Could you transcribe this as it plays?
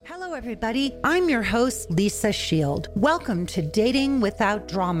Hello, everybody. I'm your host, Lisa Shield. Welcome to Dating Without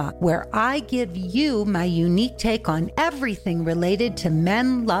Drama, where I give you my unique take on everything related to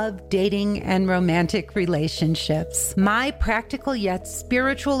men, love, dating, and romantic relationships. My practical yet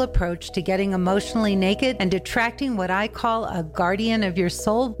spiritual approach to getting emotionally naked and attracting what I call a guardian of your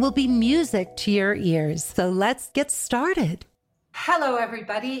soul will be music to your ears. So let's get started. Hello,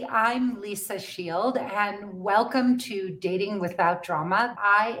 everybody. I'm Lisa Shield, and welcome to Dating Without Drama.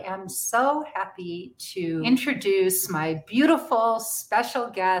 I am so happy to introduce my beautiful special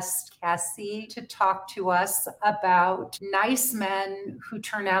guest, Cassie, to talk to us about nice men who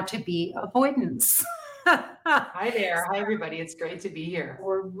turn out to be avoidance. Hi there. Hi, everybody. It's great to be here.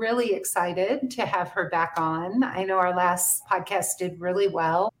 We're really excited to have her back on. I know our last podcast did really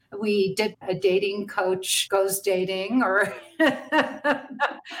well. We did a dating coach goes dating, or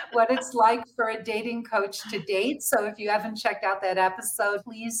what it's like for a dating coach to date. So if you haven't checked out that episode,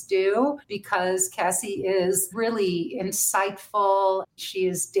 please do, because Cassie is really insightful. She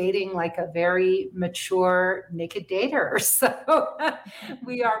is dating like a very mature naked dater. So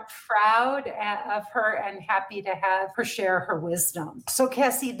we are proud of her and happy to have her share her wisdom. So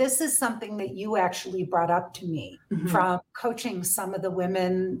Cassie, this is something that you actually brought up to me from coaching some of the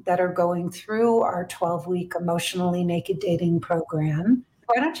women that are going through our 12-week emotionally naked dating program.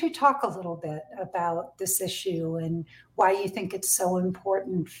 Why don't you talk a little bit about this issue and why you think it's so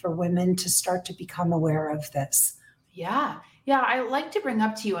important for women to start to become aware of this? Yeah, I like to bring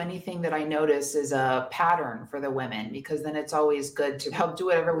up to you anything that I notice is a pattern for the women, because then it's always good to help do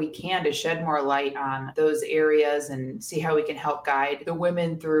whatever we can to shed more light on those areas and see how we can help guide the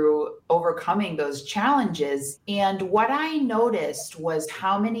women through overcoming those challenges. And what I noticed was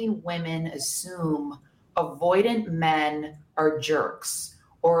how many women assume avoidant men are jerks,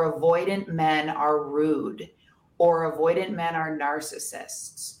 or avoidant men are rude, or avoidant men are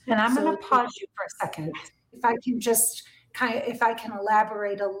narcissists. And I'm going to pause you for a second. If I can just if I can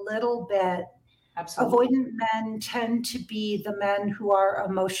elaborate a little bit. Absolutely. Avoidant men tend to be the men who are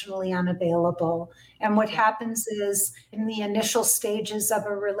emotionally unavailable. And what happens is in the initial stages of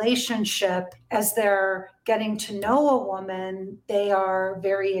a relationship, as they're getting to know a woman, they are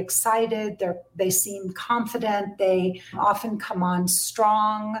very excited. They seem confident. They often come on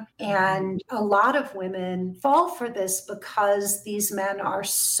strong. And a lot of women fall for this because these men are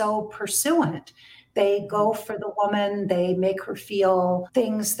so pursuant. They go for the woman, they make her feel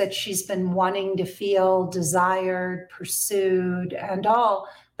things that she's been wanting to feel, desired, pursued, and all.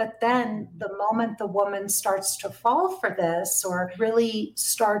 But then the moment the woman starts to fall for this, or really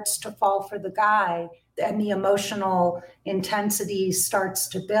starts to fall for the guy, and the emotional intensity starts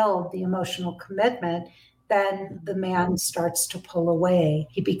to build, the emotional commitment, then the man starts to pull away.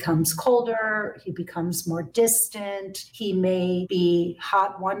 He becomes colder, he becomes more distant, he may be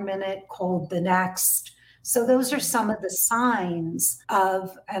hot one minute, cold the next. So those are some of the signs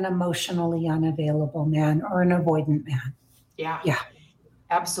of an emotionally unavailable man or an avoidant man. Yeah.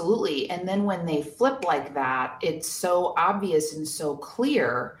 Absolutely. And then when they flip like that, it's so obvious and so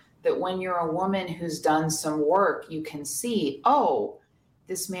clear that when you're a woman who's done some work, you can see, oh,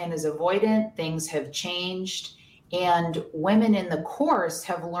 this man is avoidant, things have changed, and women in the course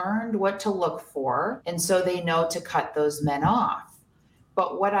have learned what to look for, and so they know to cut those men off.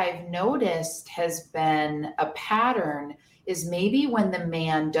 But what I've noticed has been a pattern is maybe when the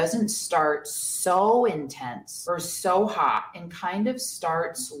man doesn't start so intense or so hot and kind of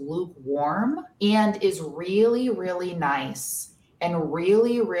starts lukewarm and is really, really nice and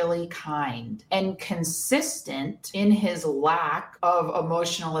really, really kind and consistent in his lack of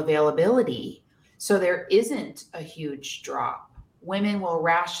emotional availability. So there isn't a huge drop. Women will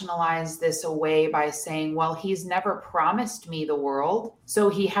rationalize this away by saying, well, he's never promised me the world, so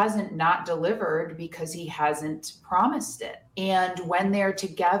he hasn't not delivered because he hasn't promised it. And when they're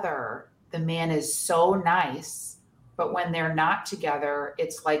together, the man is so nice, but when they're not together,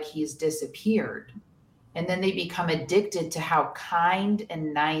 it's like he's disappeared. And then they become addicted to how kind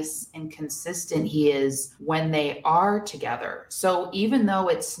and nice and consistent he is when they are together. So even though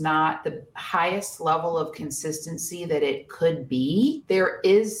it's not the highest level of consistency that it could be, there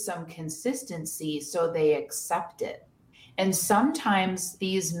is some consistency, so they accept it. And sometimes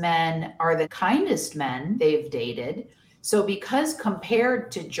these men are the kindest men they've dated. So because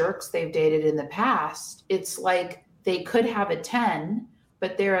compared to jerks they've dated in the past, it's like they could have a 10,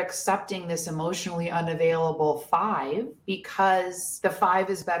 but they're accepting this emotionally unavailable 5 because the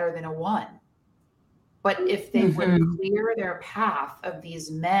 5 is better than a 1. But if they would clear their path of these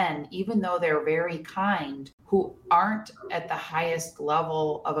men, even though they're very kind, who aren't at the highest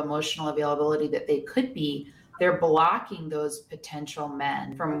level of emotional availability that they could be, they're blocking those potential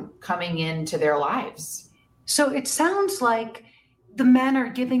men from coming into their lives. So it sounds like the men are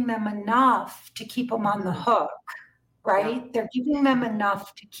giving them enough to keep them on the hook, right? Yeah. They're giving them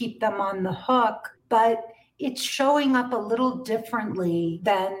enough to keep them on the hook, but it's showing up a little differently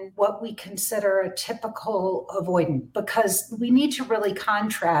than what we consider a typical avoidant, because we need to really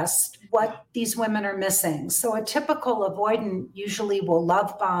contrast what these women are missing. So a typical avoidant usually will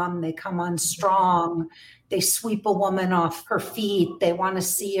love bomb, they come on strong, they sweep a woman off her feet, they want to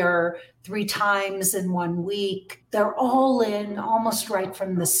see her 3 times in 1 week. They're all in almost right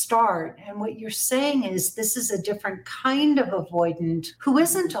from the start. And what you're saying is this is a different kind of avoidant who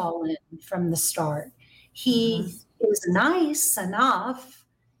isn't all in from the start. He is nice enough,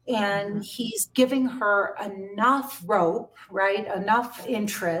 and he's giving her enough rope, right? Enough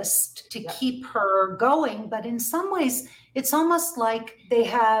interest to keep her going. But in some ways, it's almost like they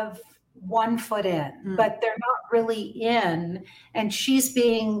have one foot in, but they're not really in. And she's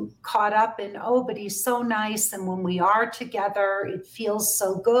being caught up in, oh, but he's so nice. And when we are together, it feels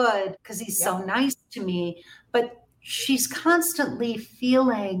so good because he's so nice to me. But she's constantly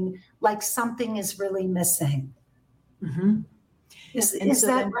feeling like something is really missing. Is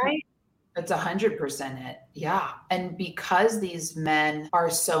that right? That's 100% it. Yeah. And because these men are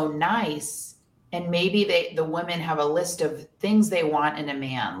so nice, and maybe the women have a list of things they want in a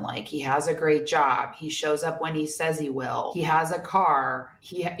man, like he has a great job, he shows up when he says he will, he has a car,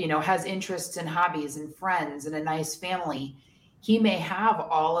 he has interests and hobbies and friends and a nice family. He may have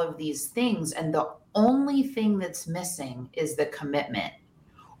all of these things, and the only thing that's missing is the commitment,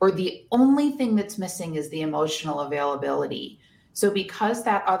 or the only thing that's missing is the emotional availability. So because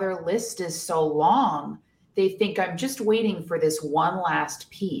that other list is so long, they think I'm just waiting for this one last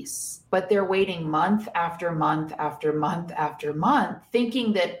piece, but they're waiting month after month after month after month,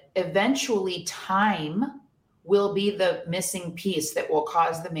 thinking that eventually time will be the missing piece that will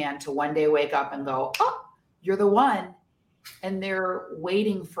cause the man to one day wake up and go, oh, you're the one. And they're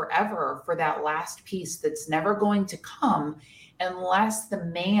waiting forever for that last piece that's never going to come unless the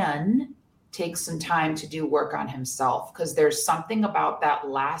man takes some time to do work on himself, because there's something about that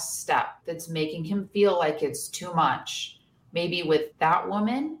last step that's making him feel like it's too much, maybe with that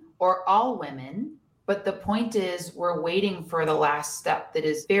woman or all women. But the point is, we're waiting for the last step that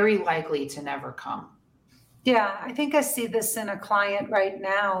is very likely to never come. Yeah, I think I see this in a client right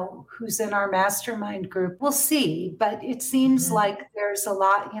now who's in our mastermind group. We'll see, but it seems like there's a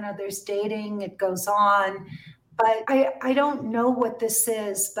lot, there's dating, it goes on, but I don't know what this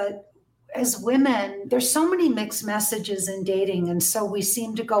is, but as women, there's so many mixed messages in dating. And so we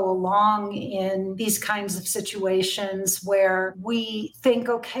seem to go along in these kinds of situations where we think,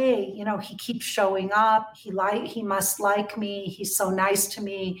 okay, he keeps showing up. He must like me. He's so nice to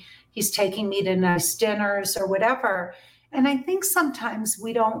me. He's taking me to nice dinners or whatever. And I think sometimes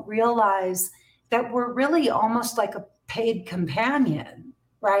we don't realize that we're really almost like a paid companion,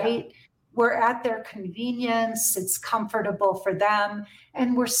 right? Yeah. We're at their convenience, it's comfortable for them,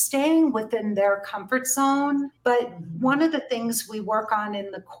 and we're staying within their comfort zone. But one of the things we work on in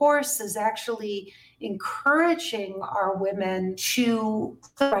the course is actually encouraging our women to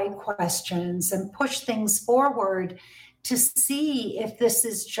ask the right questions and push things forward to see if this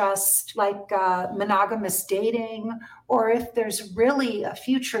is just like monogamous dating, or if there's really a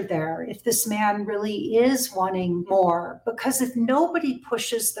future there, if this man really is wanting more. Because if nobody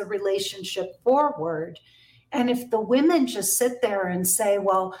pushes the relationship forward, and if the women just sit there and say,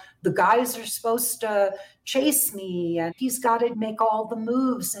 well, the guys are supposed to chase me and he's got to make all the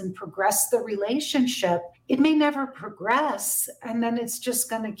moves and progress the relationship, it may never progress. And then it's just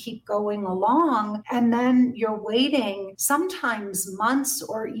going to keep going along. And then you're waiting sometimes months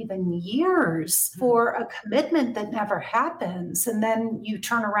or even years for a commitment that never happens. And then you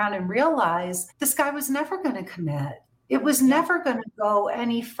turn around and realize this guy was never going to commit. It was never going to go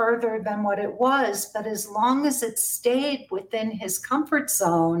any further than what it was, but as long as it stayed within his comfort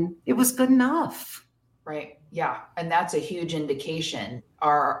zone, it was good enough. Right. Yeah. And that's a huge indication,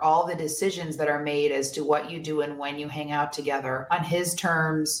 are all the decisions that are made as to what you do and when you hang out together on his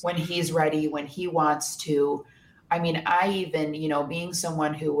terms, when he's ready, when he wants to. I mean, I even, being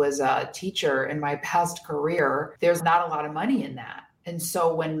someone who was a teacher in my past career, there's not a lot of money in that. And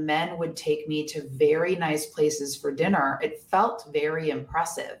so when men would take me to very nice places for dinner, it felt very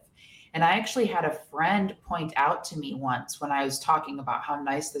impressive. And I actually had a friend point out to me once when I was talking about how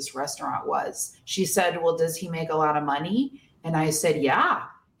nice this restaurant was. She said, well, does he make a lot of money? And I said, yeah.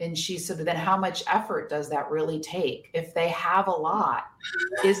 And she said, then how much effort does that really take? If they have a lot,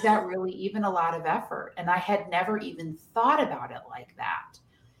 is that really even a lot of effort? And I had never even thought about it like that.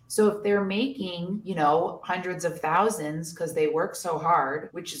 So if they're making, hundreds of thousands because they work so hard,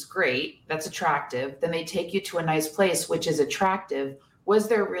 which is great, that's attractive, then they take you to a nice place, which is attractive. Was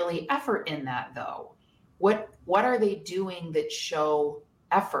there really effort in that though? What are they doing that show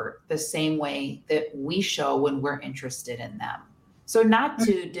effort the same way that we show when we're interested in them? So not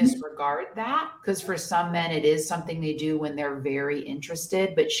to disregard that, because for some men, it is something they do when they're very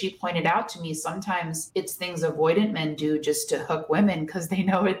interested. But she pointed out to me, sometimes it's things avoidant men do just to hook women because they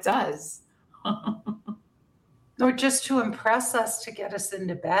know it does. Or just to impress us, to get us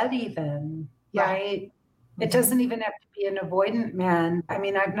into bed even, Yeah. right? It doesn't even have to be an avoidant man. I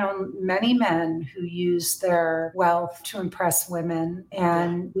mean, I've known many men who use their wealth to impress women,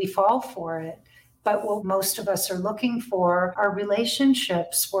 and we fall for it. But what most of us are looking for are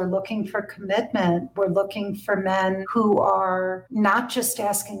relationships. We're looking for commitment. We're looking for men who are not just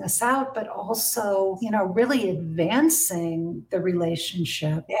asking us out, but also, really advancing the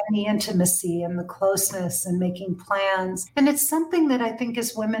relationship and the intimacy and the closeness and making plans. And it's something that I think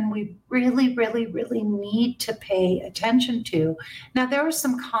as women, we really, really, really need to pay attention to. Now, there are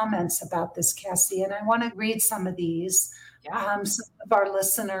some comments about this, Cassie, and I want to read some of these. Some of our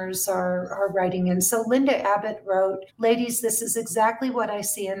listeners are writing in. So Linda Abbott wrote, "Ladies, this is exactly what I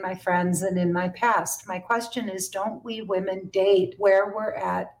see in my friends and in my past. My question is, don't we women date where we're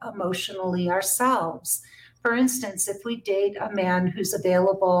at emotionally ourselves? For instance, if we date a man who's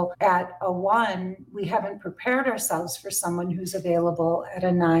available at a 1, we haven't prepared ourselves for someone who's available at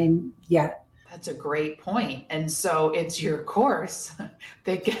a 9 yet." That's a great point. And so it's your course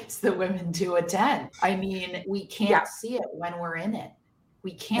that gets the women to attend. I mean, we can't see it when we're in it.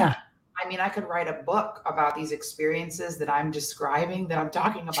 We can't. I mean, I could write a book about these experiences that I'm describing, that I'm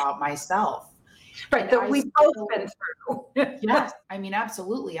talking about myself. Right, that we've both been through. Yes, I mean,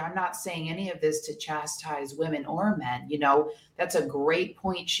 absolutely. I'm not saying any of this to chastise women or men. That's a great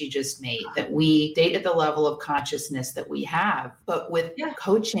point she just made, that we date at the level of consciousness that we have. But with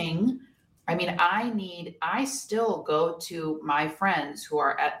coaching, I mean, I still go to my friends who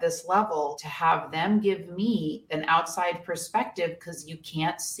are at this level to have them give me an outside perspective, because you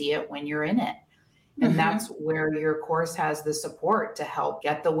can't see it when you're in it. And that's where your course has the support to help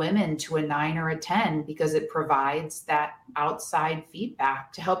get the women to a 9 or a 10, because it provides that outside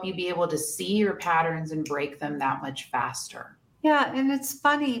feedback to help you be able to see your patterns and break them that much faster. Yeah, and it's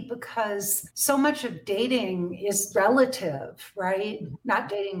funny because so much of dating is relative, right? Not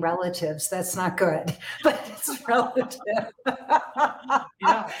dating relatives, that's not good, but it's relative.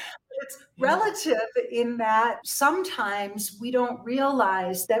 It's relative in that sometimes we don't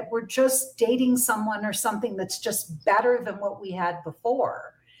realize that we're just dating someone or something that's just better than what we had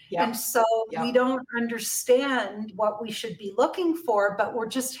before. And so we don't understand what we should be looking for, but we're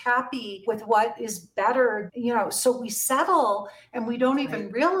just happy with what is better, so we settle and we don't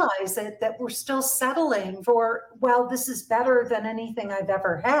even realize it, that we're still settling for, well, this is better than anything I've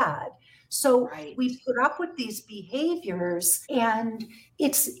ever had. So we put up with these behaviors, and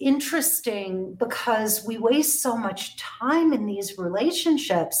it's interesting because we waste so much time in these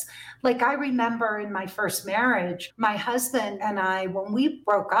relationships. Like, I remember in my first marriage, my husband and I, when we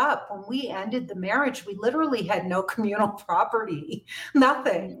broke up, when we ended the marriage, we literally had no communal property,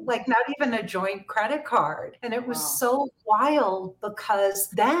 nothing, like not even a joint credit card. And it was so wild, because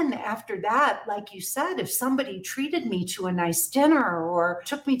then after that, like you said, if somebody treated me to a nice dinner or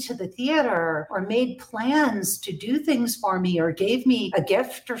took me to the theater or made plans to do things for me or gave me a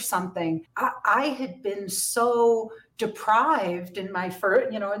gift or something, I had been so deprived in my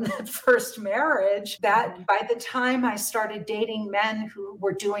first, in that first marriage, that by the time I started dating men who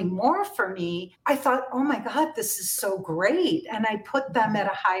were doing more for me, I thought, oh my God, this is so great. And I put them at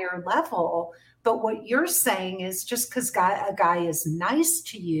a higher level. But what you're saying is, just because a guy is nice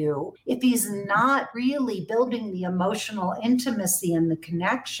to you, if he's not really building the emotional intimacy and the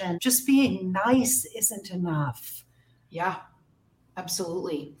connection, just being nice isn't enough. Yeah,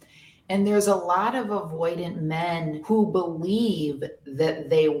 absolutely. And there's a lot of avoidant men who believe that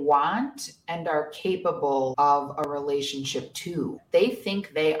they want and are capable of a relationship too. They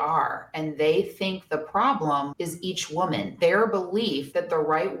think they are, and they think the problem is each woman. Their belief that the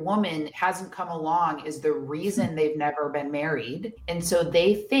right woman hasn't come along is the reason they've never been married. And so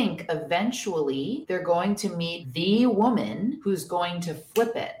they think eventually they're going to meet the woman who's going to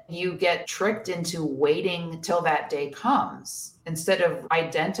flip it. You get tricked into waiting till that day comes, instead of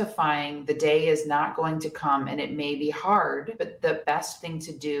identifying the day is not going to come and it may be hard, but the best thing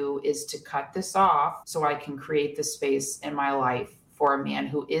to do is to cut this off so I can create the space in my life for a man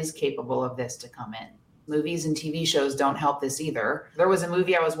who is capable of this to come in. Movies and TV shows don't help this either. There was a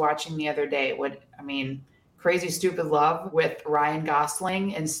movie I was watching the other day. Crazy Stupid Love with Ryan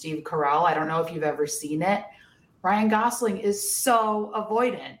Gosling and Steve Carell. I don't know if you've ever seen it. Ryan Gosling is so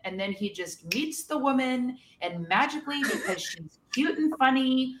avoidant. And then he just meets the woman, and magically, because she's cute and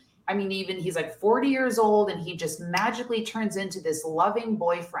funny, I mean, even he's like 40 years old, and he just magically turns into this loving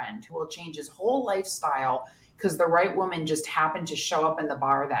boyfriend who will change his whole lifestyle because the right woman just happened to show up in the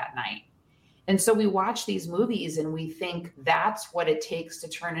bar that night. And so we watch these movies and we think that's what it takes to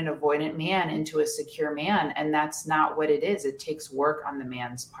turn an avoidant man into a secure man. And that's not what it is. It takes work on the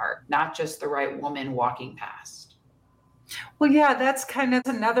man's part, not just the right woman walking past. Well, yeah, that's kind of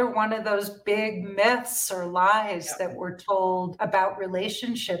another one of those big myths or lies that we're told about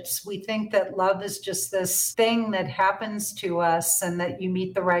relationships. We think that love is just this thing that happens to us and that you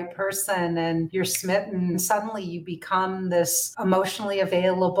meet the right person and you're smitten. Suddenly you become this emotionally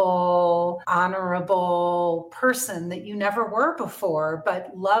available, honorable person that you never were before.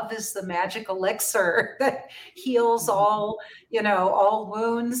 But love is the magic elixir that heals all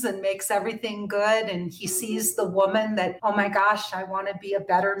wounds and makes everything good. And he sees the woman that, oh my gosh, I want to be a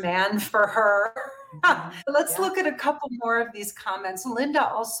better man for her. Let's look at a couple more of these comments. Linda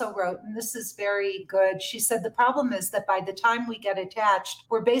also wrote, and this is very good. She said, the problem is that by the time we get attached,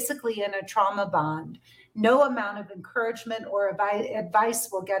 we're basically in a trauma bond. No amount of encouragement or advice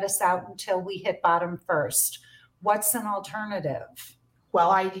will get us out until we hit bottom first. What's an alternative?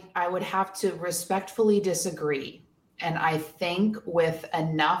 Well, I would have to respectfully disagree. And I think with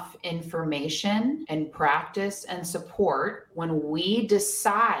enough information and practice and support, when we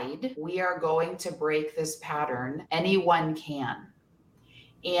decide we are going to break this pattern, anyone can.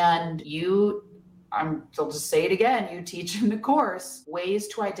 And I'll just say it again, you teach in the course ways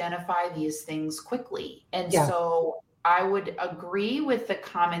to identify these things quickly. And so I would agree with the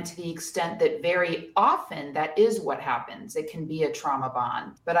comment to the extent that very often that is what happens. It can be a trauma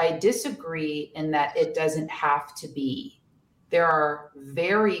bond, but I disagree in that it doesn't have to be. There are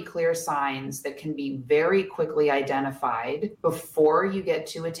very clear signs that can be very quickly identified before you get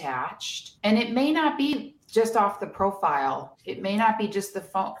too attached. And it may not be just off the profile. It may not be just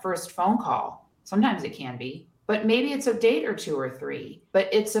the first phone call. Sometimes it can be. But maybe it's a date or two or three. But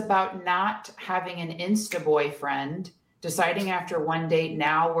it's about not having an Insta boyfriend, deciding after one date,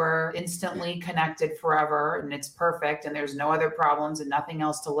 now we're instantly connected forever and it's perfect and there's no other problems and nothing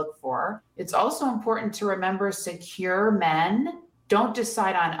else to look for. It's also important to remember secure men don't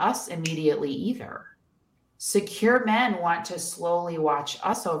decide on us immediately either. Secure men want to slowly watch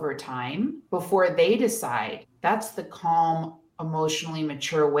us over time before they decide. That's the calm, emotionally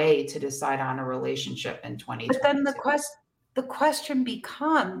mature way to decide on a relationship in 2022. But then the question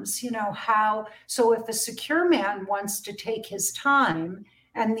becomes, so if a secure man wants to take his time,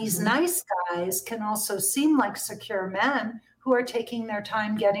 and these nice guys can also seem like secure men who are taking their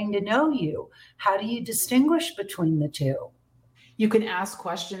time getting to know you, how do you distinguish between the two? You can ask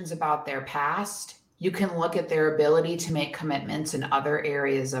questions about their past. You can look at their ability to make commitments in other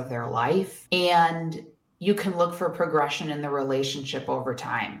areas of their life, and you can look for progression in the relationship over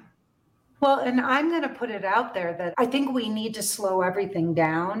time. Well, and I'm going to put it out there that I think we need to slow everything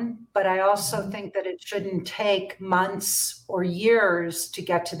down, but I also think that it shouldn't take months or years to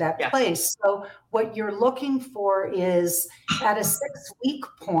get to that place. So what you're looking for is at a 6-week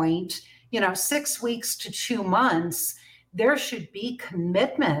point, 6 weeks to 2 months, there should be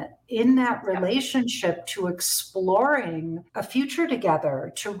commitment in that relationship to exploring a future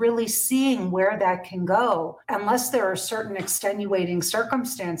together, to really seeing where that can go, unless there are certain extenuating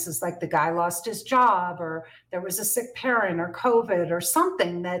circumstances, like the guy lost his job or there was a sick parent or COVID or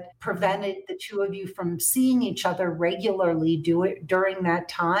something that prevented the two of you from seeing each other regularly during that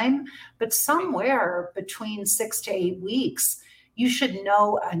time. But somewhere between 6 to 8 weeks, you should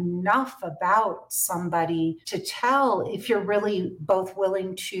know enough about somebody to tell if you're really both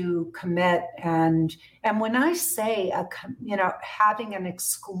willing to commit. And when I say, having an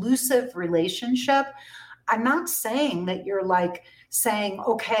exclusive relationship, I'm not saying that you're like saying,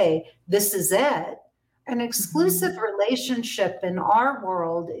 okay, this is it. An exclusive relationship in our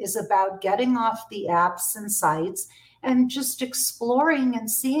world is about getting off the apps and sites and just exploring and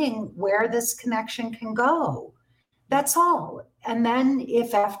seeing where this connection can go. That's all. And then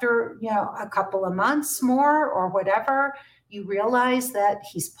if after, a couple of months more or whatever, you realize that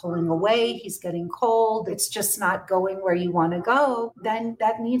he's pulling away, he's getting cold, it's just not going where you want to go, then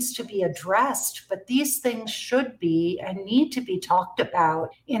that needs to be addressed. But these things should be and need to be talked about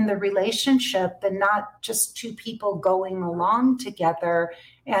in the relationship, and not just two people going along together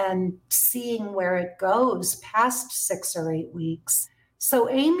and seeing where it goes past 6 or 8 weeks. So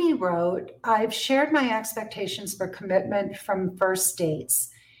Amy wrote, I've shared my expectations for commitment from first dates.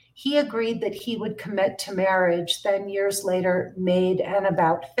 he agreed that he would commit to marriage, then years later made an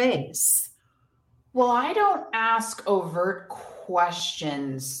about face. Well, I don't ask overt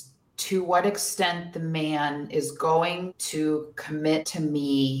questions to what extent the man is going to commit to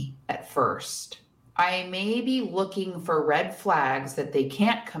me at first. I may be looking for red flags that they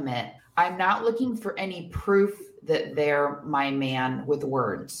can't commit. I'm not looking for any proof that they're my man with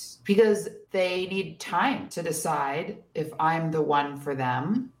words, because they need time to decide if I'm the one for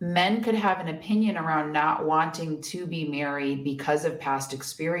them. Men could have an opinion around not wanting to be married because of past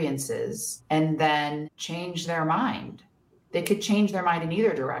experiences and then change their mind. They could change their mind in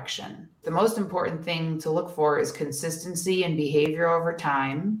either direction. The most important thing to look for is consistency in behavior over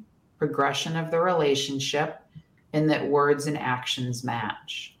time, progression of the relationship, and that words and actions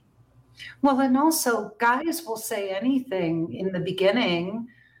match. Well, and also guys will say anything in the beginning,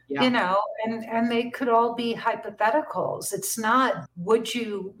 Yeah. you know, and they could all be hypotheticals. It's not, would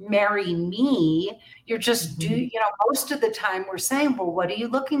you marry me? You're just most of the time we're saying, well, what are you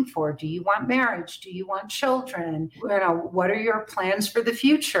looking for? Do you want marriage? Do you want children? What are your plans for the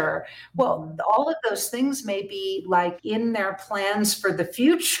future? Well, all of those things may be like in their plans for the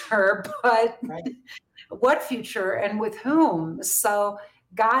future, but Right. what future and with whom? So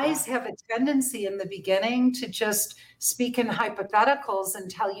guys have a tendency in the beginning to just speak in hypotheticals and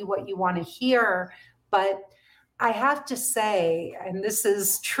tell you what you want to hear. But I have to say, and this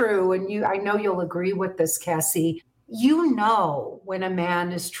is true, and I know you'll agree with this, Cassie, you know when a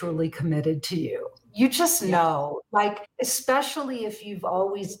man is truly committed to you. You just know, like, especially if you've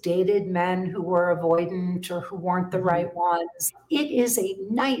always dated men who were avoidant or who weren't the right ones, it is a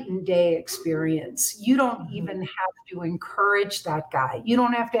night and day experience. You don't even have to encourage that guy. You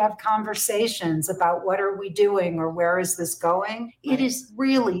don't have to have conversations about what are we doing or where is this going. It is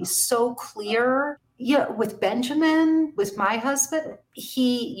really so clear. Yeah, with Benjamin, with my husband,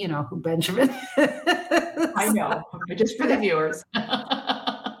 you know who Benjamin is. I know, just for the viewers.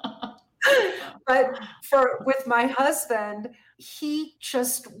 But with my husband, he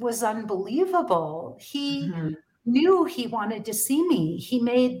just was unbelievable. He knew he wanted to see me. He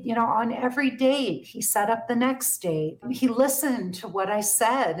made, on every date, he set up the next date. He listened to what I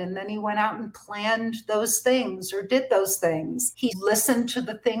said, and then he went out and planned those things or did those things. He listened to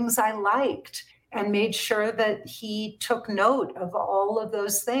the things I liked and made sure that he took note of all of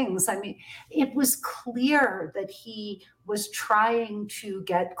those things. I mean, it was clear that he was trying to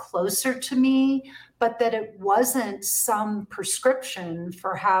get closer to me, but that it wasn't some prescription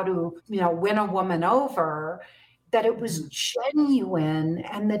for how to, win a woman over, that it was genuine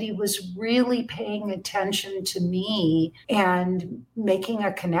and that he was really paying attention to me and making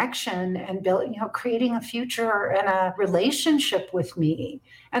a connection and creating a future and a relationship with me.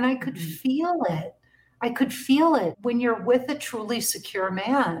 And I could feel it. I could feel it. When you're with a truly secure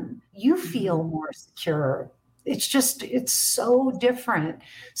man, you feel more secure. It's so different.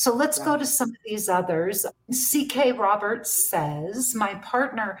 So let's go to some of these others. CK Roberts says, my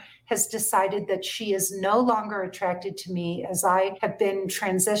partner has decided that she is no longer attracted to me as I have been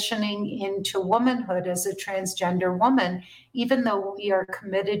transitioning into womanhood as a transgender woman, even though we are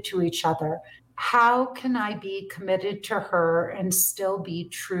committed to each other. How can I be committed to her and still be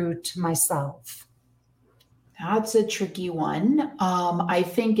true to myself? That's a tricky one. I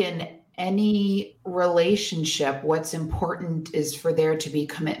think in any relationship, what's important is for there to be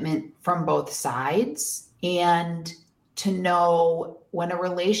commitment from both sides and to know when a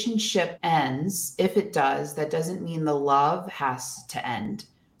relationship ends, if it does, that doesn't mean the love has to end.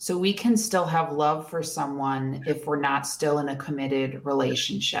 So we can still have love for someone if we're not still in a committed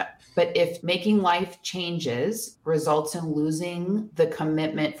relationship. But if making life changes results in losing the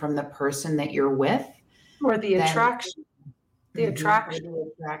commitment from the person that you're with, or the attraction. The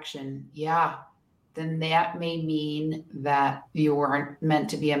attraction. Yeah. Then that may mean that you weren't meant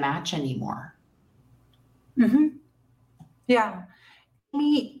to be a match anymore. Yeah. Let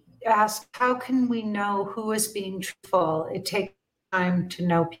me ask, how can we know who is being truthful? It takes time to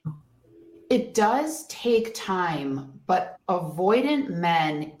know people. It does take time, but avoidant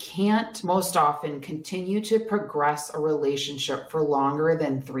men can't most often continue to progress a relationship for longer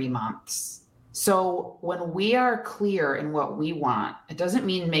than 3 months. So when we are clear in what we want, it doesn't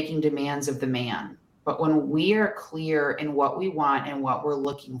mean making demands of the man, but when we are clear in what we want and what we're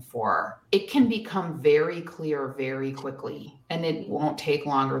looking for, it can become very clear very quickly. And it won't take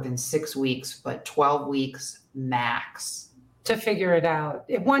longer than 6 weeks, but 12 weeks max. To figure it out,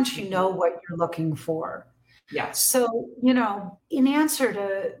 once you know what you're looking for. Yes. So, in answer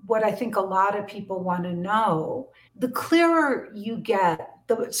to what I think a lot of people want to know, the clearer you get,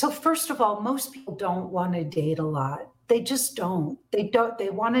 so first of all, most people don't want to date a lot. They just don't. They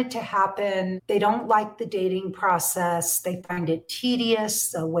want it to happen. They don't like the dating process. They find it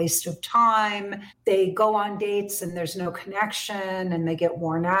tedious, a waste of time. They go on dates and there's no connection and they get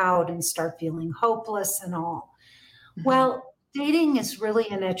worn out and start feeling hopeless and all. Mm-hmm. Well, dating is really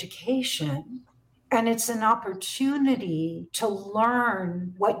an education. And it's an opportunity to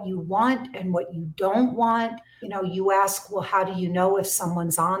learn what you want and what you don't want. You ask, well, how do you know if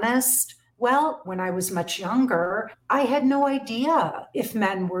someone's honest? Well, when I was much younger, I had no idea if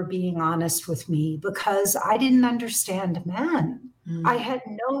men were being honest with me because I didn't understand men. I had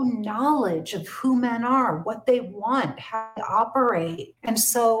no knowledge of who men are, what they want, how to operate. And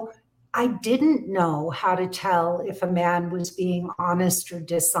so I didn't know how to tell if a man was being honest or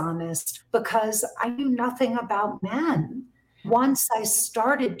dishonest because I knew nothing about men. Once I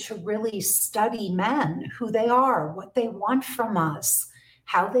started to really study men, who they are, what they want from us,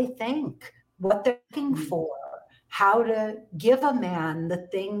 how they think, what they're looking for, how to give a man the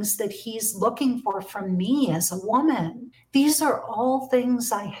things that he's looking for from me as a woman. These are all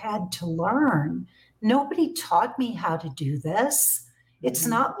things I had to learn. Nobody taught me how to do this. It's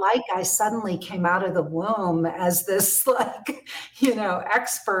not like I suddenly came out of the womb as this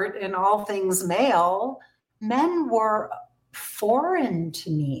expert in all things male. Men were foreign to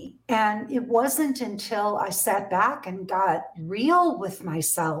me. And it wasn't until I sat back and got real with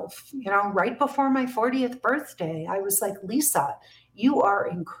myself, right before my 40th birthday, I was like, Lisa, you are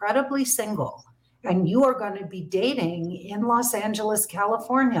incredibly single and you are going to be dating in Los Angeles,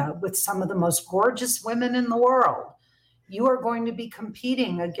 California with some of the most gorgeous women in the world. You are going to be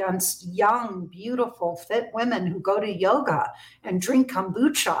competing against young, beautiful, fit women who go to yoga and drink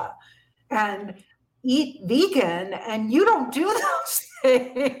kombucha and eat vegan, and you don't do those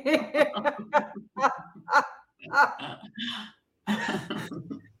things.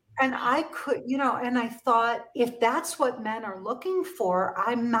 And I could, and I thought, if that's what men are looking for,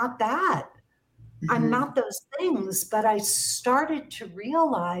 I'm not that. I'm not those things, but I started to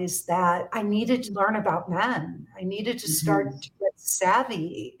realize that I needed to learn about men. I needed to start to get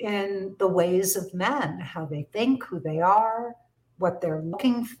savvy in the ways of men, how they think, who they are, what they're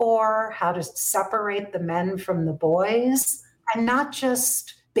looking for, how to separate the men from the boys, and not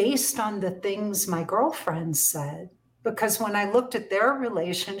just based on the things my girlfriends said. Because when I looked at their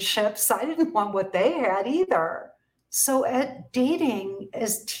relationships, I didn't want what they had either. So at dating,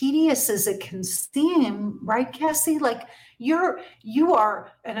 as tedious as it can seem, right, Cassie? Like you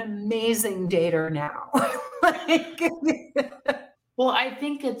are an amazing dater now. Well, I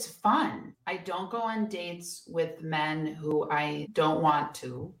think it's fun. I don't go on dates with men who I don't want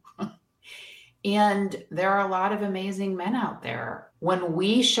to. And there are a lot of amazing men out there. When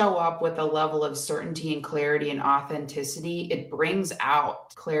we show up with a level of certainty and clarity and authenticity, it brings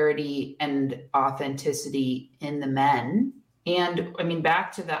out clarity and authenticity in the men. And I mean,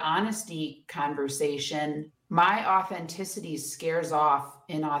 back to the honesty conversation, my authenticity scares off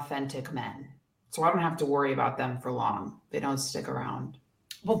inauthentic men. So I don't have to worry about them for long. They don't stick around.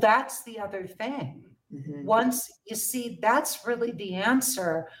 Well, that's the other thing. Once you see, that's really the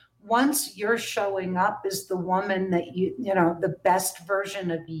answer. Once you're showing up as the woman that the best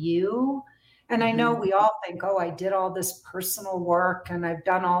version of you. And I know we all think, oh, I did all this personal work and I've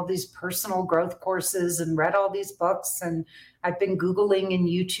done all these personal growth courses and read all these books and I've been Googling and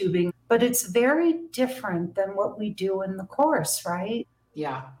YouTubing, but it's very different than what we do in the course, right?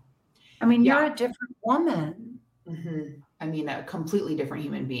 Yeah. I mean, you're a different woman. I mean, a completely different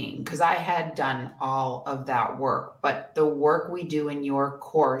human being, because I had done all of that work, but the work we do in your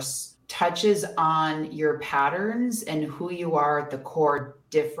course touches on your patterns and who you are at the core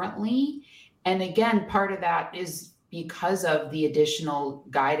differently. And again, part of that is because of the additional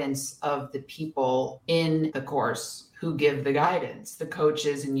guidance of the people in the course who give the guidance, the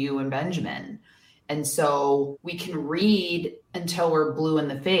coaches and you and Benjamin. And so we can read until we're blue in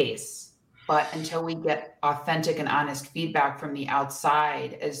the face. But until we get authentic and honest feedback from the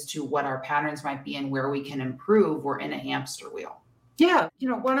outside as to what our patterns might be and where we can improve, we're in a hamster wheel. Yeah.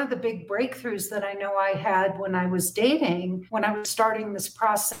 One of the big breakthroughs that I know I had when I was dating, when I was starting this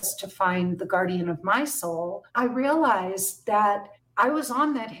process to find the guardian of my soul, I realized that I was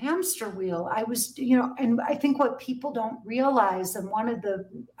on that hamster wheel. I was, and I think what people don't realize, and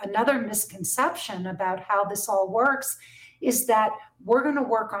another misconception about how this all works is that we're going to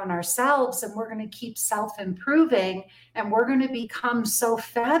work on ourselves and we're going to keep self-improving and we're going to become so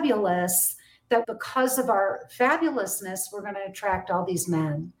fabulous that because of our fabulousness, we're going to attract all these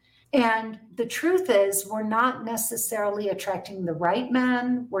men. And the truth is, we're not necessarily attracting the right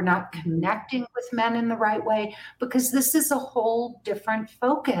men. We're not connecting with men in the right way because this is a whole different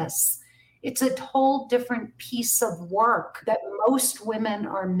focus. It's a whole different piece of work that most women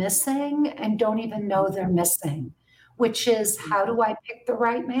are missing and don't even know they're missing, which is, how do I pick the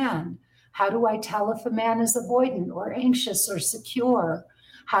right man? How do I tell if a man is avoidant or anxious or secure?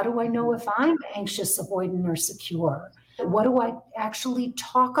 How do I know if I'm anxious, avoidant, or secure? What do I actually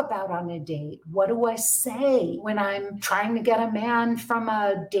talk about on a date? What do I say when I'm trying to get a man from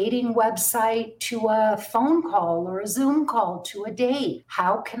a dating website to a phone call or a Zoom call to a date?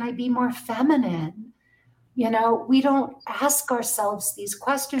 How can I be more feminine? We don't ask ourselves these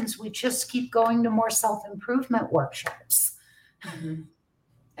questions. We just keep going to more self-improvement workshops. Mm-hmm.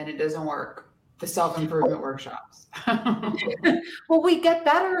 And it doesn't work. The self-improvement workshops. Well, we get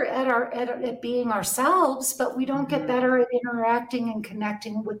better at being ourselves, but we don't get better at interacting and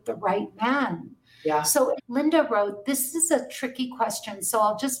connecting with the right man. Yeah. So Linda wrote, this is a tricky question, so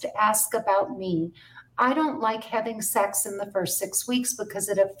I'll just ask about me. I don't like having sex in the first 6 weeks because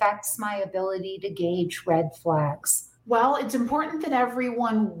it affects my ability to gauge red flags. Well, it's important that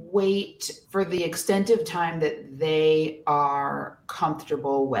everyone wait for the extent of time that they are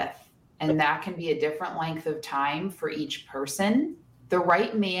comfortable with. And that can be a different length of time for each person. The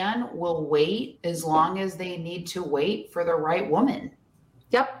right man will wait as long as they need to wait for the right woman.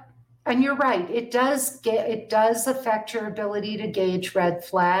 Yep. And you're right. It does affect your ability to gauge red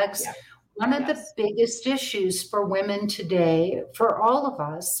flags. Yep. One of the biggest issues for women today, for all of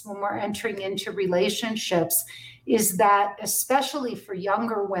us, when we're entering into relationships, is that, especially for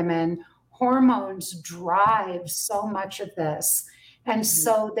younger women, hormones drive so much of this. And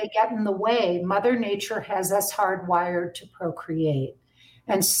so they get in the way. Mother Nature has us hardwired to procreate.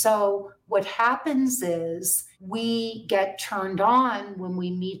 And so what happens is we get turned on when we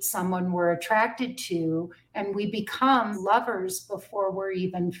meet someone we're attracted to, and we become lovers before we're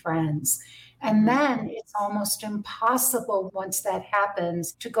even friends. And then it's almost impossible, once that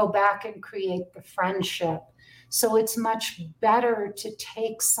happens, to go back and create the friendship. So it's much better to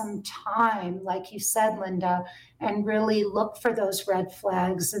take some time, like you said, Linda, and really look for those red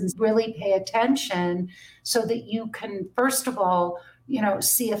flags and really pay attention so that you can, first of all,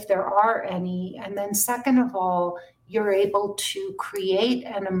 see if there are any. And then second of all, you're able to create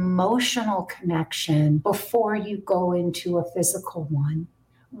an emotional connection before you go into a physical one.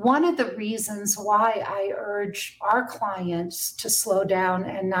 One of the reasons why I urge our clients to slow down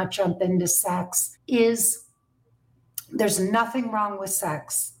and not jump into sex is there's nothing wrong with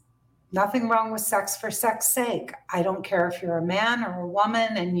sex. Nothing wrong with sex for sex's sake. I don't care if you're a man or a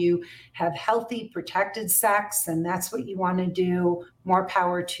woman and you have healthy, protected sex and that's what you want to do, more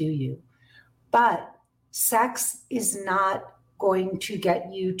power to you. But sex is not going to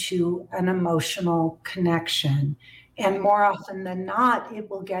get you to an emotional connection. And more often than not, it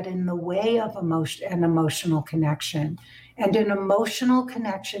will get in the way of an emotional connection. And an emotional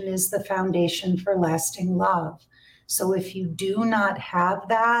connection is the foundation for lasting love. So if you do not have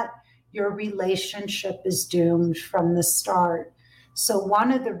that, your relationship is doomed from the start. So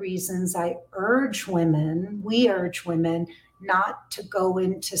one of the reasons we urge women not to go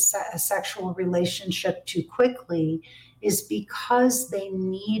into a sexual relationship too quickly is because they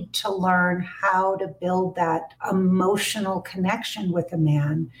need to learn how to build that emotional connection with a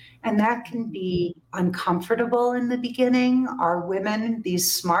man. And that can be uncomfortable in the beginning. Our women,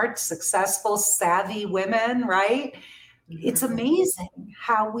 these smart, successful, savvy women, right? It's amazing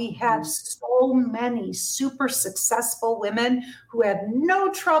how we have so many super successful women who have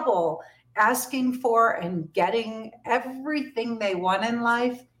no trouble asking for and getting everything they want in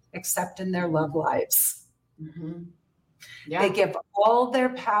life, except in their love lives. Mm-hmm. Yeah. They give all their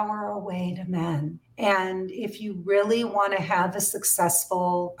power away to men. And if you really want to have a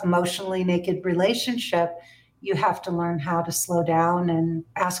successful, emotionally naked relationship, you have to learn how to slow down and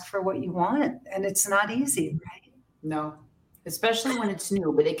ask for what you want. And it's not easy, right? No, especially when it's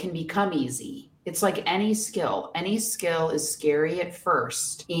new, but it can become easy. It's like any skill. Any skill is scary at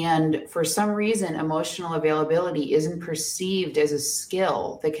first. And for some reason, emotional availability isn't perceived as a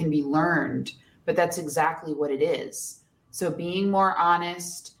skill that can be learned, but that's exactly what it is. So being more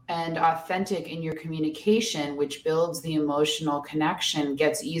honest and authentic in your communication, which builds the emotional connection,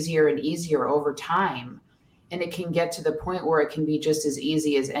 gets easier and easier over time. And it can get to the point where it can be just as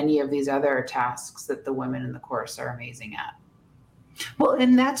easy as any of these other tasks that the women in the course are amazing at. Well,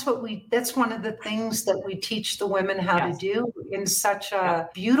 and that's one of the things that we teach the women how to do in such a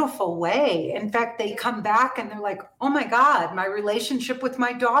beautiful way. In fact, they come back and they're like, oh my God, my relationship with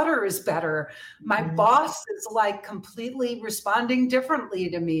my daughter is better. My boss is like completely responding differently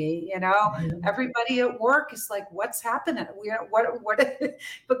to me. Everybody at work is like, what's happening?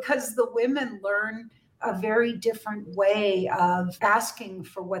 Because the women learn a very different way of asking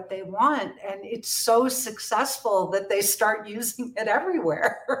for what they want. And it's so successful that they start using it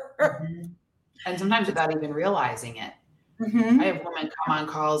everywhere. Mm-hmm. And sometimes without even realizing it. Mm-hmm. I have women come on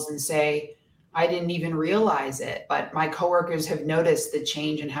calls and say, I didn't even realize it, but my coworkers have noticed the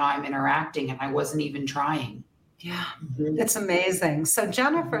change in how I'm interacting and I wasn't even trying. Yeah, Mm-hmm. it's amazing. So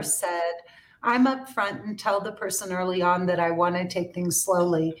Jennifer said, I'm upfront and tell the person early on that I want to take things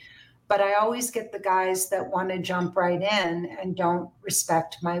slowly, but I always get the guys that want to jump right in and don't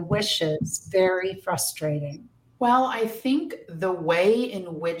respect my wishes. Very frustrating. Well, I think the way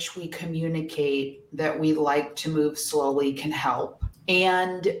in which we communicate that we like to move slowly can help.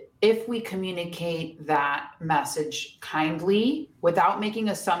 And if we communicate that message kindly without making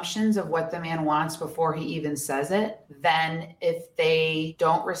assumptions of what the man wants before he even says it, then if they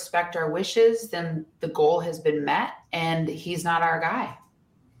don't respect our wishes, then the goal has been met and he's not our guy.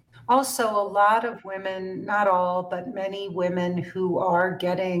 Also, a lot of women, not all, but many women who are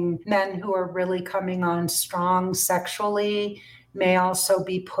getting men who are really coming on strong sexually may also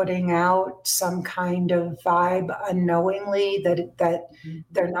be putting out some kind of vibe unknowingly that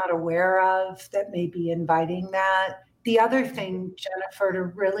they're not aware of, that may be inviting that. The other thing, Jennifer, to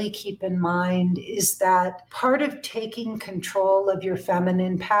really keep in mind is that part of taking control of your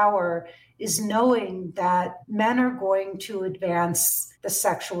feminine power is knowing that men are going to advance the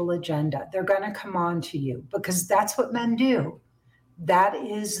sexual agenda. They're going to come on to you because that's what men do. That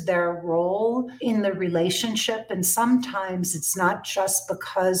is their role in the relationship. And sometimes it's not just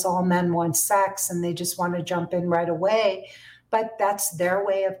because all men want sex and they just want to jump in right away, but that's their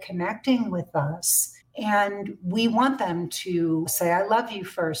way of connecting with us. And we want them to say, I love you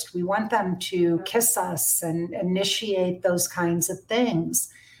first. We want them to kiss us and initiate those kinds of things.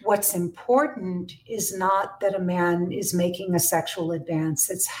 What's important is not that a man is making a sexual advance.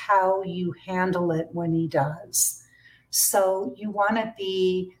 It's how you handle it when he does. So you want to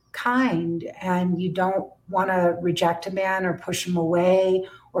be kind and you don't want to reject a man or push him away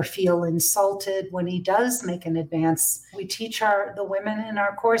or feel insulted when he does make an advance. We teach the women in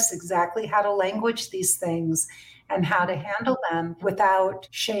our course exactly how to language these things and how to handle them without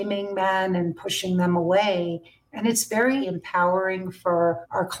shaming men and pushing them away. And it's very empowering for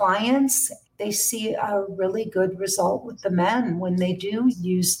our clients. They see a really good result with the men when they do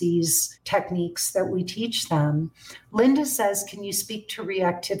use these techniques that we teach them. Linda says, can you speak to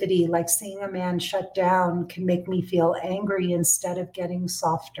reactivity, like seeing a man shut down can make me feel angry instead of getting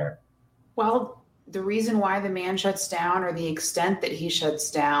softer? Well, the reason why the man shuts down or the extent that he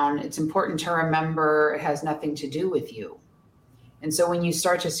shuts down, it's important to remember it has nothing to do with you. And so when you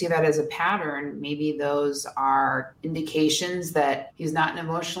start to see that as a pattern, maybe those are indications that he's not an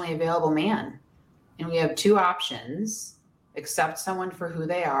emotionally available man. And we have two options: accept someone for who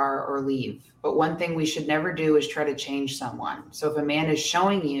they are or leave. But one thing we should never do is try to change someone. So if a man is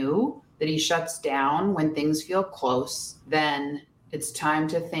showing you that he shuts down when things feel close, then it's time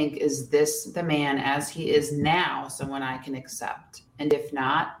to think, is this the man as he is now someone I can accept? And if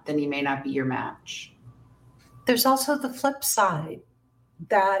not, then he may not be your match. There's also the flip side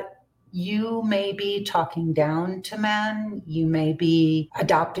that you may be talking down to men. You may be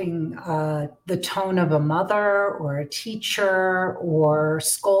adopting the tone of a mother or a teacher or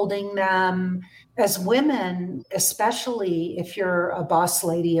scolding them. As women, especially if you're a boss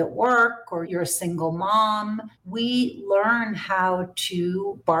lady at work or you're a single mom, we learn how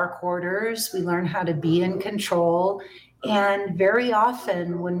to bark orders. We learn how to be in control. And very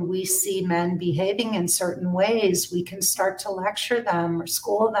often when we see men behaving in certain ways, we can start to lecture them or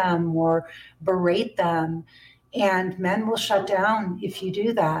school them or berate them. And men will shut down if you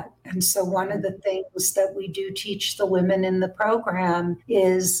do that. And so one of the things that we do teach the women in the program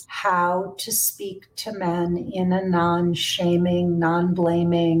is how to speak to men in a non-shaming,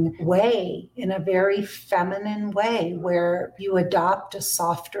 non-blaming way, in a very feminine way, where you adopt a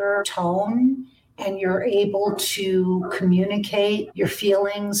softer tone and you're able to communicate your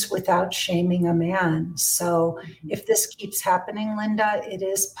feelings without shaming a man. So if this keeps happening, Linda, it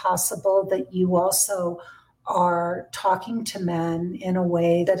is possible that you also are talking to men in a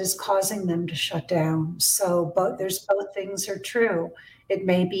way that is causing them to shut down. So both things are true. It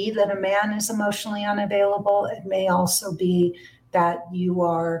may be that a man is emotionally unavailable. It may also be that you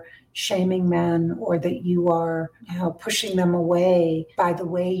are shaming men or that you are pushing them away by the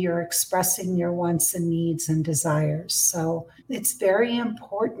way you're expressing your wants and needs and desires. So it's very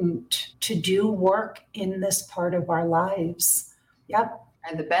important to do work in this part of our lives. Yep.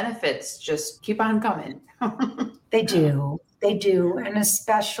 And the benefits just keep on coming. They do. They do, and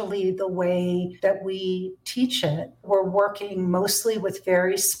especially the way that we teach it. We're working mostly with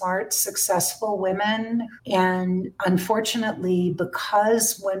very smart, successful women. And unfortunately,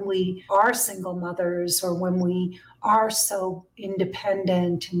 because when we are single mothers or when we are so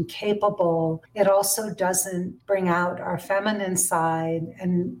independent and capable, it also doesn't bring out our feminine side.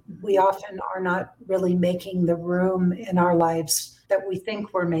 And we often are not really making the room in our lives that we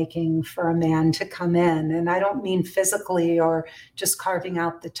think we're making for a man to come in. And I don't mean physically or just carving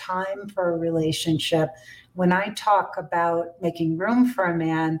out the time for a relationship. When I talk about making room for a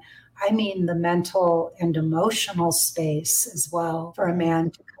man, I mean the mental and emotional space as well for a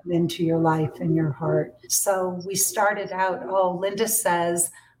man to come into your life and your heart. So we started out, Linda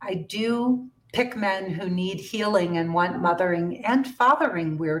says, I do pick men who need healing and want mothering and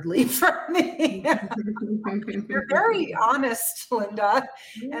fathering, weirdly, for me. You're very honest, Linda.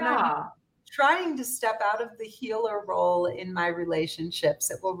 Yeah. And I'm trying to step out of the healer role in my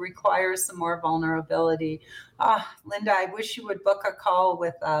relationships. It will require some more vulnerability. Linda, I wish you would book a call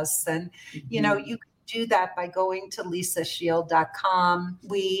with us. And, you can do that by going to lisashield.com.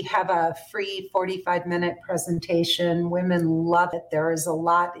 We have a free 45-minute presentation. Women love it. There is a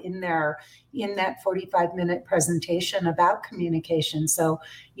lot in there in that 45-minute presentation about communication. So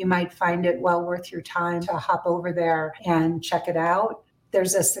you might find it well worth your time to hop over there and check it out.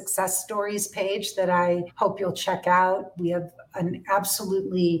 There's a success stories page that I hope you'll check out. We have an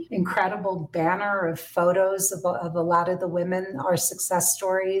absolutely incredible banner of photos of a lot of the women, our success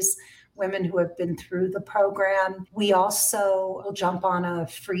stories, women who have been through the program. We also will jump on a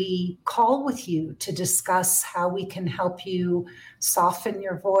free call with you to discuss how we can help you soften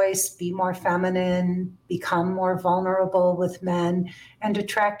your voice, be more feminine, become more vulnerable with men, and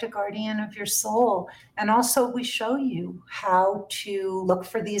attract a guardian of your soul. And also we show you how to look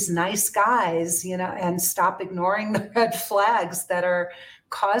for these nice guys, and stop ignoring the red flags that are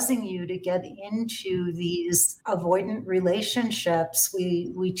causing you to get into these avoidant relationships.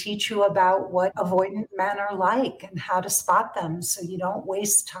 We teach you about what avoidant men are like and how to spot them so you don't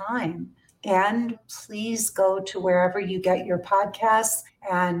waste time. And please go to wherever you get your podcasts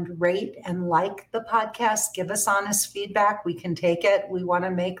and rate and like the podcast. Give us honest feedback. We can take it. We want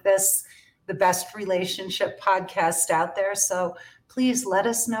to make this the best relationship podcast out there. So please let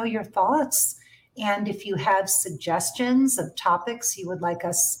us know your thoughts. And if you have suggestions of topics you would like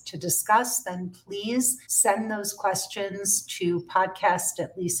us to discuss, then please send those questions to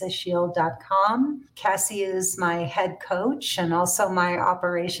podcast@lisashield.com. Cassie is my head coach and also my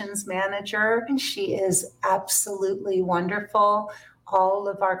operations manager, and she is absolutely wonderful. All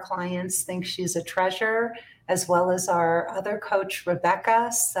of our clients think she's a treasure, as well as our other coach, Rebecca.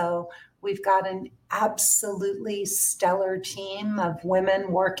 So we've got an absolutely stellar team of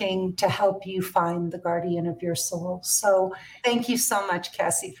women working to help you find the guardian of your soul. So thank you so much,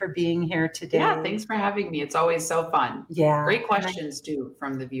 Cassie, for being here today. Yeah, thanks for having me. It's always so fun. Yeah. Great questions too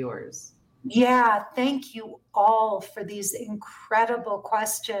from the viewers. Yeah, thank you all for these incredible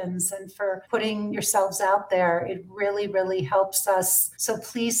questions and for putting yourselves out there. It really, really helps us. So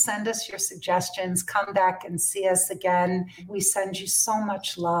please send us your suggestions. Come back and see us again. We send you so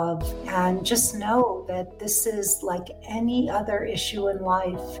much love. And just know that this is like any other issue in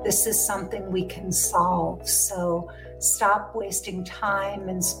life. This is something we can solve. So stop wasting time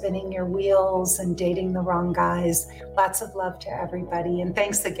and spinning your wheels and dating the wrong guys. Lots of love to everybody. And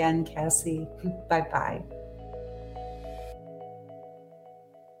thanks again, Cassie. Bye-bye.